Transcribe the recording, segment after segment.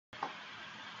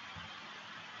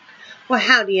Well,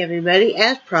 howdy everybody.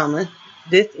 As promised,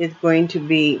 this is going to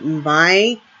be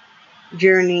my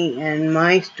journey and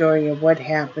my story of what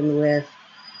happened with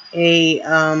a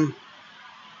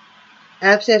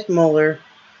abscess molar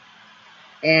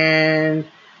and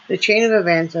the chain of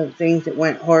events of things that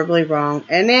went horribly wrong,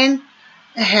 and then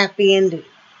a happy ending.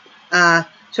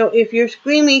 So if you're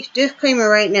squeamish, disclaimer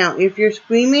right now, if you're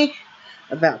squeamish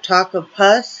about talk of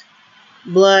pus,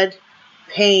 blood,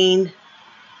 pain,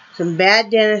 some bad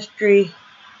dentistry,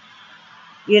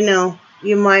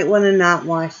 you might want to not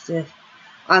watch this.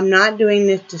 I'm not doing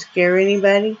this to scare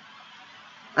anybody.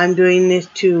 I'm doing this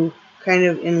to kind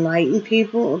of enlighten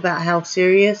people about how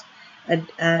serious an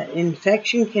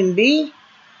infection can be.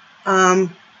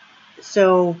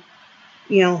 So,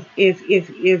 if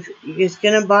it's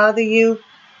going to bother you,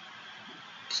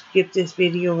 skip this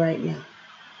video right now.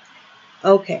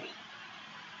 Okay.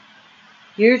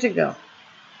 Years ago,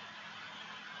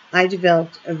 I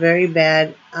developed a very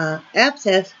bad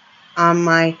abscess on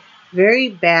my very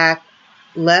back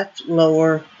left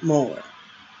lower molar.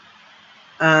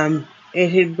 It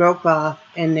had broke off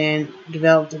and then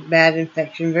developed a bad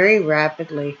infection very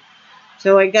rapidly.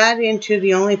 So I got into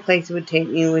the only place it would take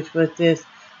me, which was this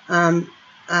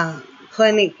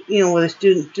clinic, where the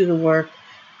students do the work.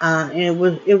 And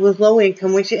it was low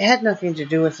income, which it had nothing to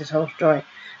do with this whole story.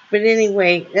 But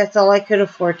anyway, that's all I could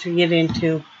afford to get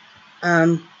into.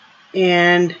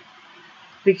 And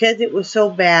because it was so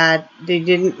bad, they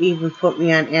didn't even put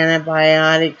me on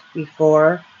antibiotics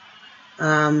before,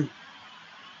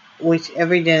 which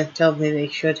every dentist told me they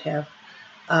should have.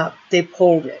 They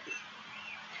pulled it.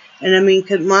 And I mean,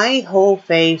 because my whole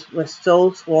face was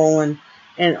so swollen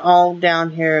and all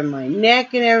down here in my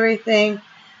neck and everything,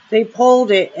 they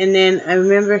pulled it. And then I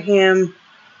remember him,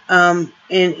 and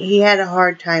he had a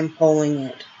hard time pulling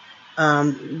it.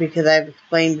 Because I've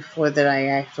explained before that I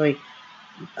actually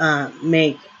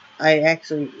my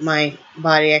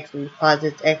body actually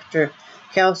deposits extra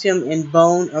calcium and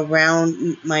bone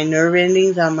around my nerve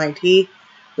endings on my teeth.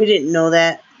 We didn't know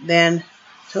that then,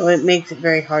 so it makes it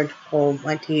very hard to pull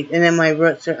my teeth. And then my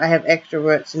roots I have extra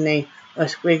roots and they are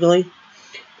squiggly.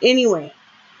 Anyway,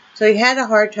 so he had a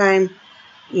hard time,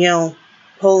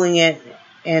 pulling it,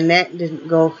 and that didn't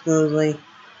go smoothly.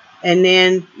 And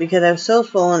then, because I was so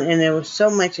swollen and there was so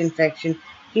much infection,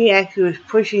 he actually was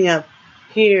pushing up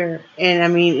here. And I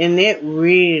mean, and it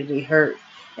really hurt.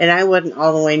 And I wasn't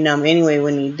all the way numb anyway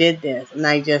when he did this. And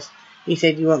he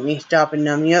said, "You want me to stop and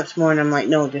numb you up some more?" And I'm like,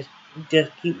 "No, just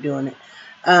keep doing it."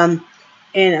 And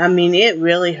I mean, it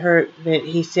really hurt. But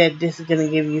he said, "This is going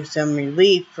to give you some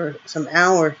relief for some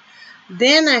hours."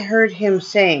 Then I heard him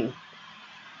saying,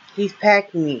 he's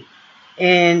packing me.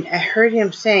 And I heard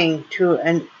him saying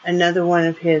to another one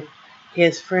of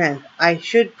his friends, "I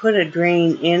should put a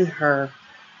drain in her,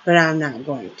 but I'm not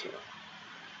going to."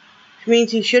 Which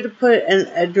means he should have put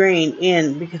a drain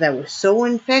in because I was so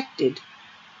infected.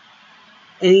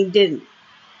 And he didn't.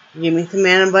 He gave me some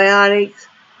antibiotics.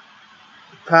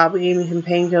 He probably gave me some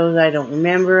painkillers I don't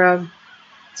remember of.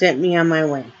 Sent me on my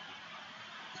way.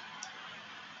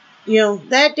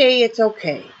 That day it's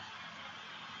okay.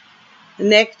 The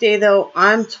next day, though,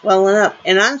 I'm swelling up.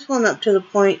 And I'm swelling up to the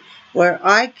point where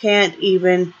I can't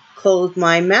even close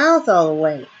my mouth all the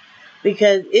way.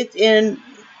 Because it's in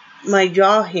my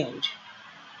jaw hinge.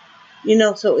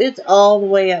 So it's all the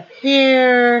way up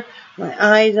here.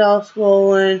 My eyes all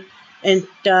swollen and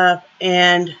stuff.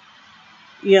 And,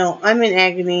 I'm in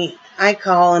agony. I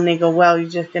call and they go, "Well, you're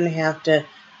just going to have to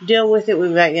deal with it.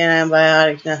 We've got your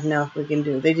antibiotics. Nothing else we can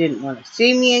do." They didn't want to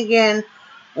see me again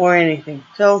or anything.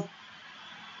 So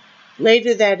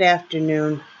later that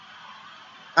afternoon,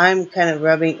 I'm kind of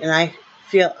rubbing, and I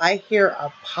hear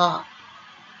a pop.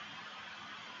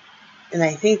 And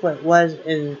I think what it was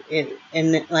is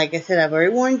and like I said, I've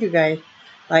already warned you guys,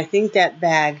 I think that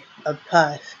bag of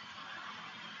pus,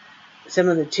 some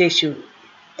of the tissue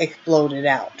exploded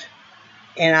out.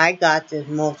 And I got this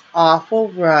most awful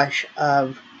rush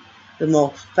of the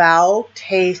most foul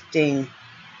tasting,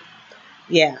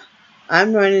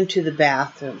 I'm running to the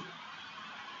bathroom.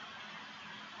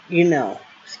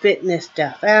 Spitting this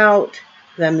stuff out.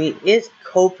 I mean, it's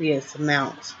copious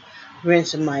amounts.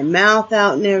 Rinsing my mouth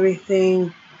out and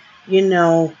everything,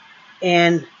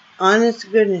 and honest to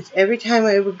goodness, every time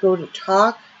I would go to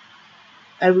talk,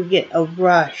 I would get a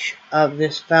rush of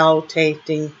this foul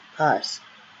tasting pus.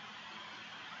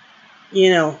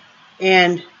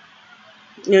 And,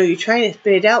 you're trying to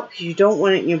spit it out because you don't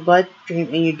want it in your bloodstream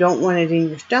and you don't want it in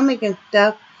your stomach and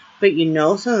stuff, but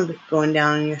some of it's going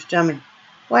down in your stomach.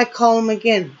 Why call them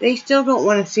again? They still don't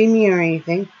want to see me or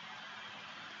anything.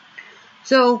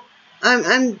 So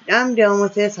I'm done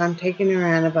with this. I'm taking her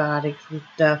antibiotics and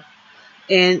stuff.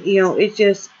 And, you know, it's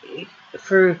just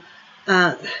for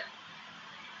a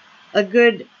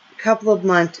good couple of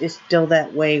months it's still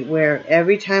that way, where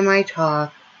every time I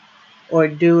talk or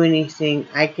do anything,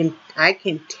 I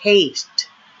can taste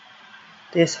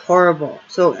this horrible.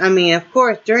 So, I mean, of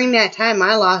course, during that time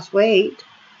I lost weight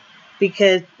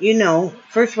because, you know,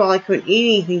 first of all, I couldn't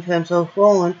eat anything because I'm so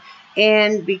swollen,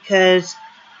 and because,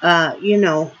 you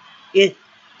know,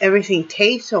 everything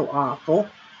tastes so awful.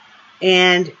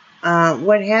 And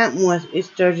what happened was it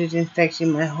started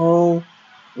infecting my whole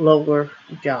lower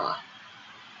jaw.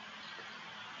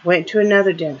 Went to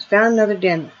another dentist, found another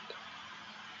dentist.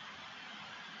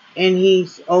 And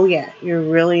he's, oh yeah, you're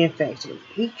really infected.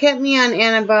 He kept me on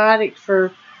antibiotics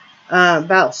for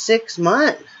about 6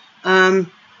 months. And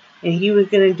he was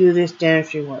going to do this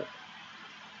dentistry work.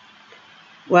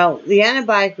 Well, the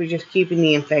antibiotics were just keeping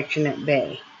the infection at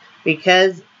bay.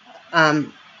 Because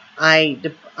I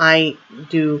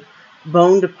do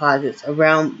bone deposits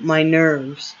around my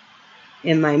nerves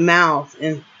in my mouth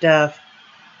and stuff,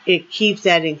 it keeps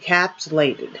that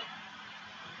encapsulated.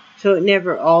 So it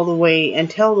never all the way,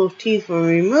 until those teeth were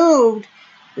removed,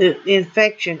 the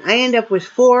infection, I end up with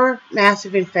 4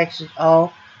 massive infections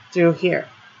all through here.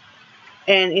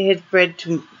 And it had spread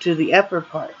to the upper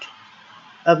part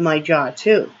of my jaw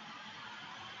too.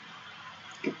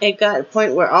 It got to a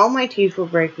point where all my teeth were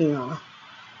breaking off.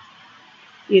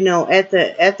 You know, at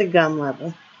the gum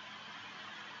level.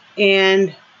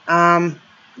 And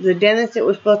the dentist that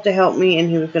was supposed to help me, and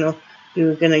he was gonna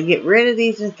get rid of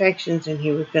these infections, and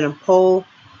he was gonna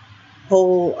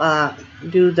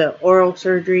do the oral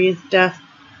surgery and stuff.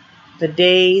 The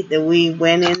day that we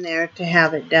went in there to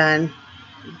have it done,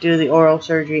 do the oral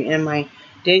surgery, and my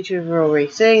dentures were already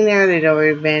sitting there, they'd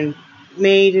already been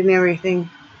made and everything.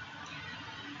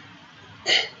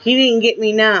 He didn't get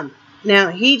me numb. Now,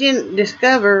 he didn't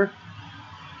discover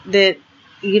that,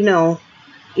 you know,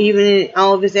 even in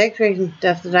all of his x-rays and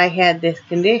stuff, that I had this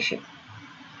condition.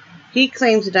 He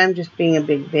claims that I'm just being a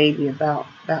big baby about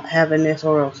having this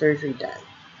oral surgery done.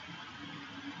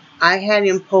 I had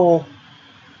him pull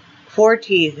 4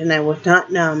 teeth, and I was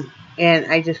not numb,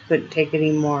 and I just couldn't take it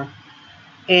anymore.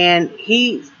 And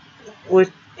he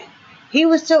was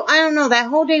so, I don't know, that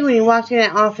whole day when he walked in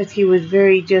that office, he was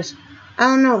very just, I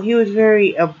don't know, he was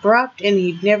very abrupt, and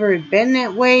he'd never been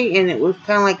that way, and it was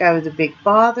kind of like I was a big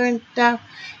bother and stuff,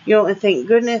 you know, and thank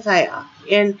goodness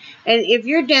and if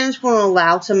your dentist won't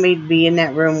allow somebody to be in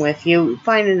that room with you,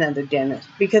 find another dentist,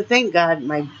 because thank God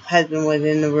my husband was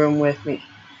in the room with me.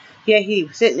 Yeah, he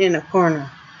was sitting in a corner,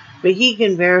 but he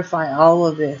can verify all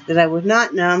of this, that I was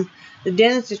not numb. The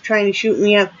dentist is trying to shoot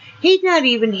me up. He's not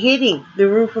even hitting the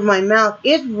roof of my mouth.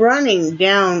 It's running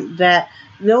down, that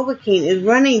Novocaine is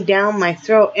running down my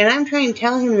throat. And I'm trying to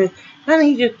tell him this.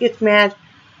 Finally, he just gets mad,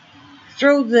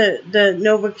 throws the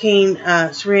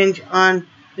Novocaine syringe on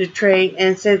the tray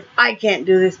and says, I can't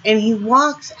do this. And he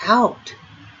walks out.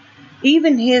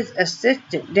 Even his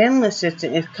assistant, dental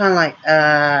assistant, is kind of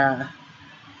like,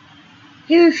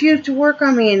 he refused to work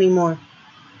on me anymore.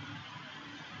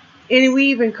 And we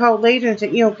even called later and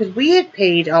said, you know, because we had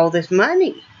paid all this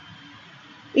money.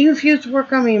 He refused to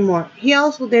work on me anymore. He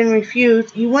also then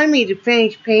refused. He wanted me to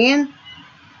finish paying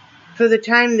for the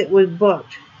time that was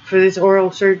booked for this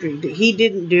oral surgery that he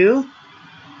didn't do.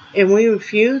 And we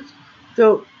refused.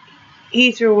 So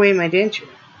he threw away my denture,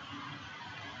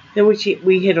 which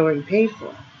we had already paid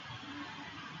for.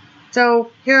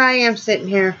 So here I am sitting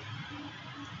here.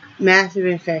 Massive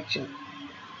infection.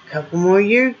 A couple more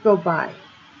years go by.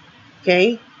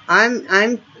 Okay,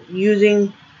 I'm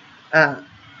using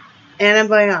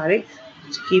antibiotics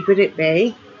to keep it at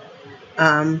bay,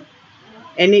 and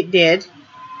it did.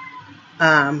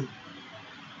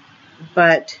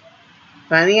 But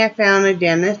finally, I found a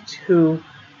dentist who,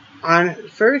 on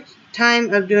first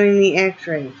time of doing the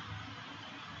X-rays,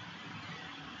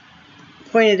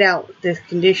 pointed out this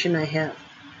condition I have,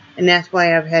 and that's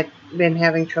why I've been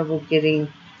having trouble getting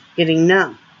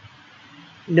numb.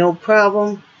 No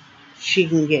problem. She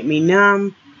can get me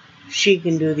numb. She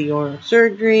can do the oral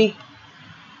surgery.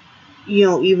 You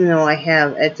know, even though I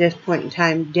have, at this point in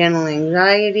time, dental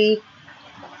anxiety,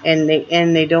 and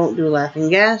they don't do laughing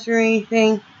gas or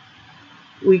anything,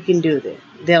 we can do this.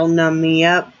 They'll numb me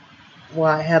up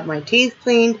while I have my teeth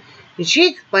cleaned. And she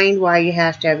explained why you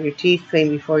have to have your teeth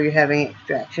cleaned before you're having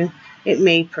extraction. It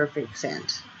made perfect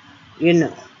sense. You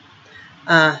know.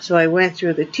 So I went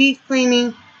through the teeth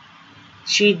cleaning.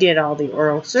 She did all the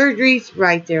oral surgeries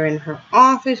right there in her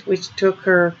office, which took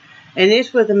her, and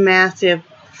this was a massive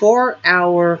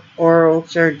 4-hour oral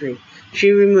surgery.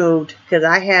 She removed, because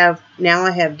I have now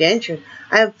I have dentures.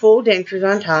 I have full dentures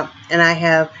on top, and I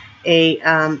have a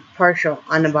partial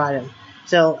on the bottom.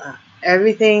 So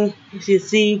everything, if you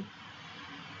see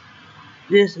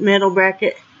this metal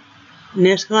bracket and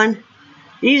this one,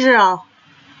 these are all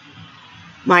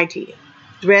my teeth.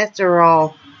 The rest are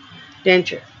all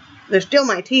denture. They're still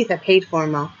my teeth. I paid for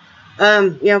them all.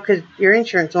 You know, because your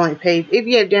insurance only pays, if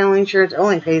you have dental insurance, it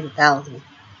only pays $1,000.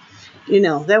 You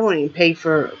know, that won't even pay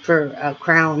for a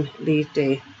crown these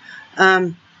days.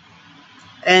 And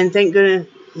thank goodness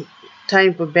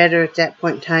times were better at that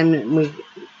point in time that we,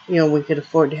 you know, we could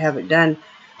afford to have it done.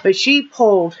 But she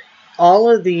pulled all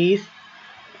of these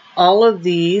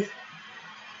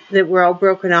that were all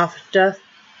broken off and stuff.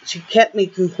 She kept me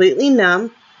completely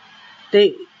numb.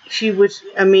 She was,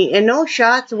 I mean, and no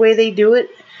shots, the way they do it,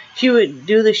 she would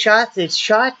do the shots. The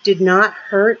shot did not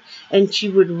hurt, and she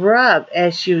would rub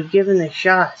as she was giving the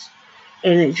shots,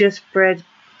 and it just spread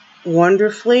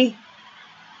wonderfully.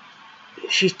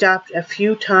 She stopped a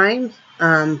few times,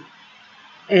 and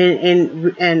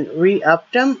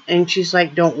re-upped them, and she's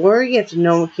like, don't worry, if the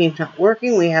Novocain's not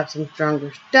working, we have some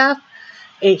stronger stuff.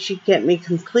 And she kept me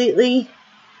completely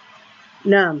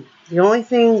numb. The only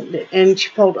thing, and she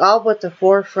pulled all but the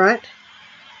forefront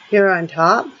here on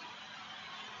top.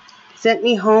 Sent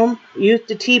me home, used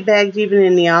the tea bags even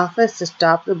in the office to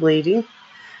stop the bleeding.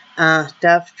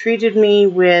 Treated me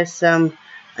with some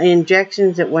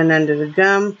injections that went under the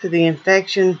gum for the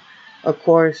infection. Of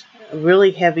course, a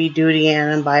really heavy duty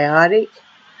antibiotic.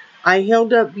 I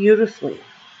healed up beautifully.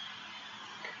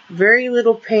 Very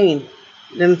little pain.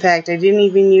 In fact, I didn't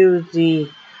even use the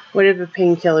whatever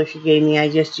painkiller she gave me. I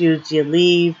just used the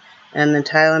Aleve and the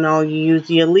Tylenol. You use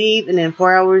the Aleve, and in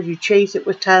 4 hours you chase it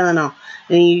with Tylenol.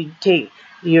 Then you take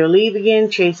your Aleve again,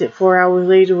 chase it 4 hours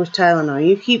later with Tylenol.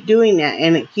 You keep doing that,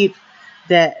 and it keeps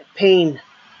that pain,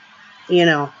 you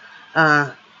know,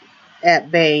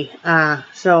 at bay.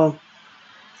 So,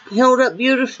 healed up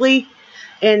beautifully,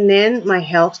 and then my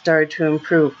health started to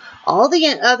improve. All the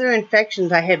other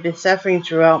infections I had been suffering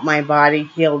throughout my body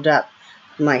healed up.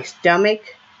 My stomach,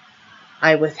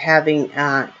 I was having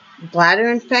bladder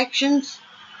infections.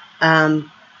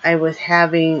 I was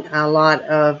having a lot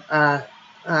of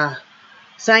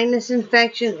sinus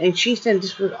infection, and she said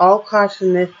this was all caused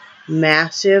from this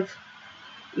massive,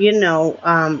 you know,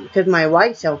 because my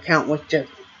white cell count was just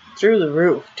through the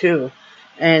roof too,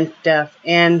 and stuff.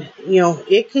 And you know,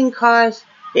 it can cost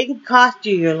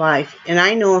you your life. And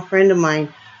I know a friend of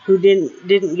mine who didn't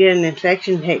get an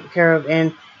infection taken care of,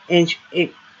 and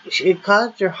it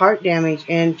caused her heart damage,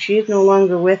 and she is no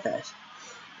longer with us.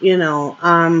 You know,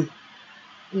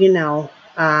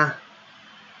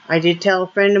 I did tell a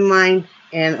friend of mine,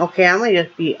 and okay, I'm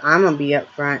gonna be up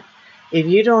front. If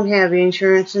you don't have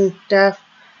insurance and stuff,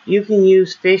 you can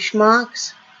use fish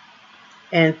mocks,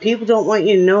 and people don't want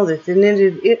you to know this. And it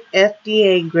is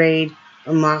FDA grade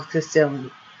amoxicillin.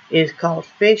 It is called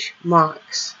fish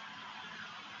mocks.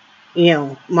 You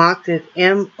know, Mox is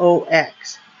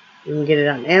M-O-X. You can get it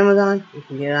on Amazon. You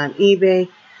can get it on eBay.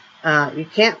 You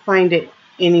can't find it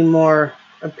anymore,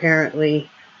 apparently,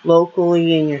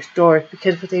 locally in your stores,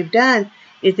 because what they've done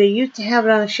is they used to have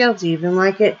it on the shelves, even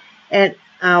like it at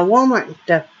Walmart and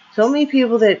stuff. So many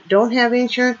people that don't have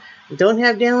insurance, don't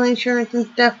have dental insurance and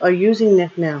stuff, are using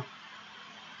this now.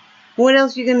 What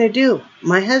else are you going to do?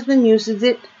 My husband uses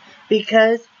it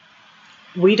because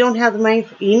we don't have the money.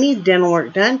 He needs dental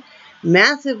work done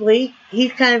massively.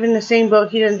 He's kind of in the same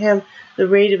boat. He doesn't have the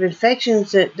rate of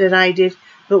infections that I did.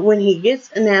 But when he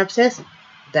gets an abscess,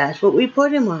 that's what we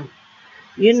put him on.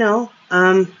 You know.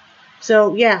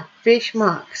 So, yeah, fish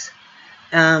mocks.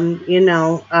 You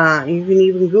know, you can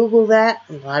even Google that.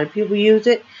 A lot of people use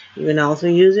it. You can also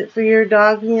use it for your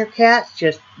dogs and your cats.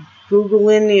 Just Google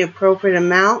in the appropriate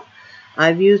amount.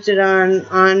 I've used it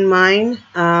on mine.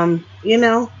 You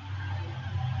know.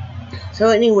 So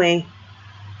anyway,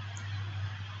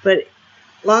 but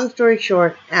long story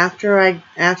short, after I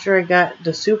got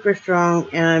the super strong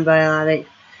antibiotic,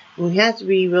 we have to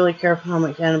be really careful how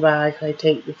much antibiotics I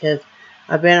take, because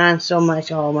I've been on so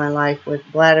much all my life with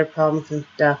bladder problems and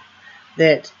stuff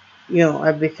that, you know,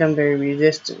 I've become very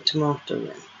resistant to most of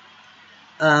them.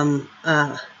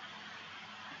 I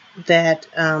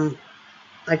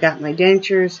got my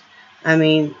dentures. I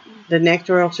mean, the next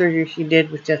oral surgery she did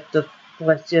was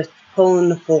just pulling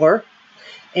the floor,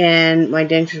 and my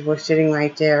dentures were sitting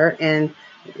right there and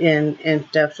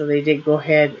stuff. So they did go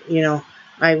ahead. You know,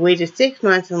 I waited 6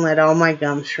 months and let all my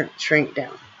gums shrink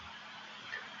down.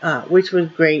 Which was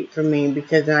great for me,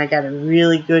 because then I got a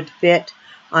really good fit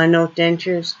on those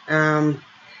dentures.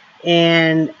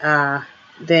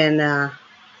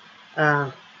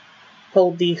 Then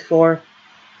pulled these 4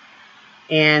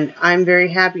 And I'm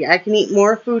very happy. I can eat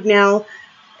more food now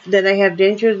that I have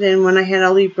dentures than when I had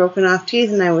all these broken off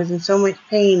teeth and I was in so much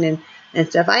pain and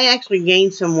stuff. I actually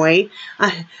gained some weight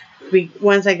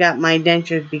once I got my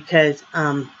dentures because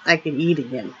I could eat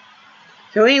again.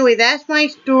 So anyway, that's my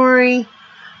story.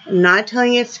 I'm not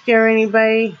telling you to scare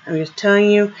anybody. I'm just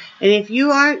telling you. And if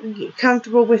you aren't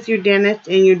comfortable with your dentist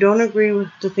and you don't agree with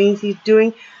the things he's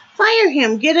doing, fire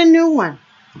him. Get a new one.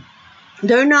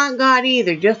 They're not God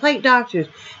either. Just like doctors.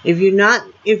 If you're not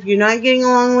getting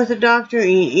along with a doctor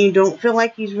and you don't feel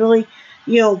like he's really,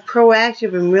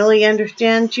 proactive and really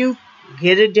understands you,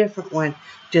 get a different one.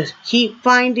 Just keep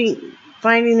finding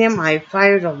them. I've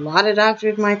fired a lot of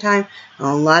doctors in my time,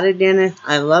 a lot of dentists.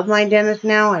 I love my dentist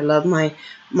now. I love my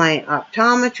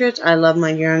optometrist. I love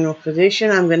my general physician.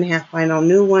 I'm going to have to find all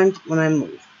new ones when I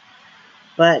move.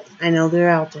 But I know they're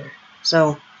out there.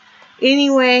 So,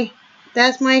 anyway,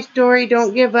 that's my story.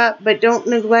 Don't give up, but don't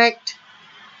neglect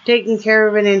taking care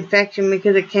of an infection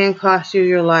because it can cost you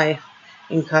your life.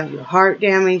 It can cause you heart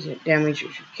damage. It damages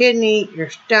your kidney, your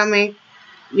stomach,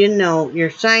 your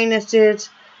sinuses.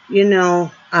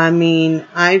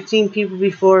 I've seen people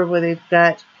before where they've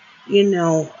got,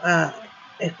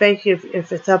 especially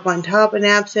if it's up on top of an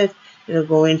abscess, it'll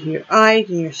go into your eyes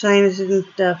and your sinuses and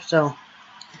stuff. So,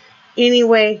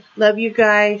 anyway, love you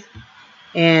guys.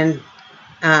 And,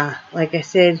 like I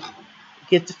said,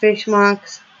 get the fish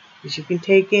marks, because you can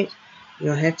take it. You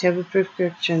don't have to have a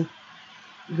prescription.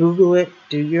 Google it.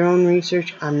 Do your own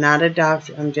research. I'm not a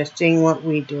doctor. I'm just saying what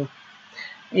we do.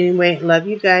 Anyway, love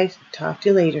you guys. Talk to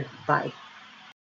you later. Bye.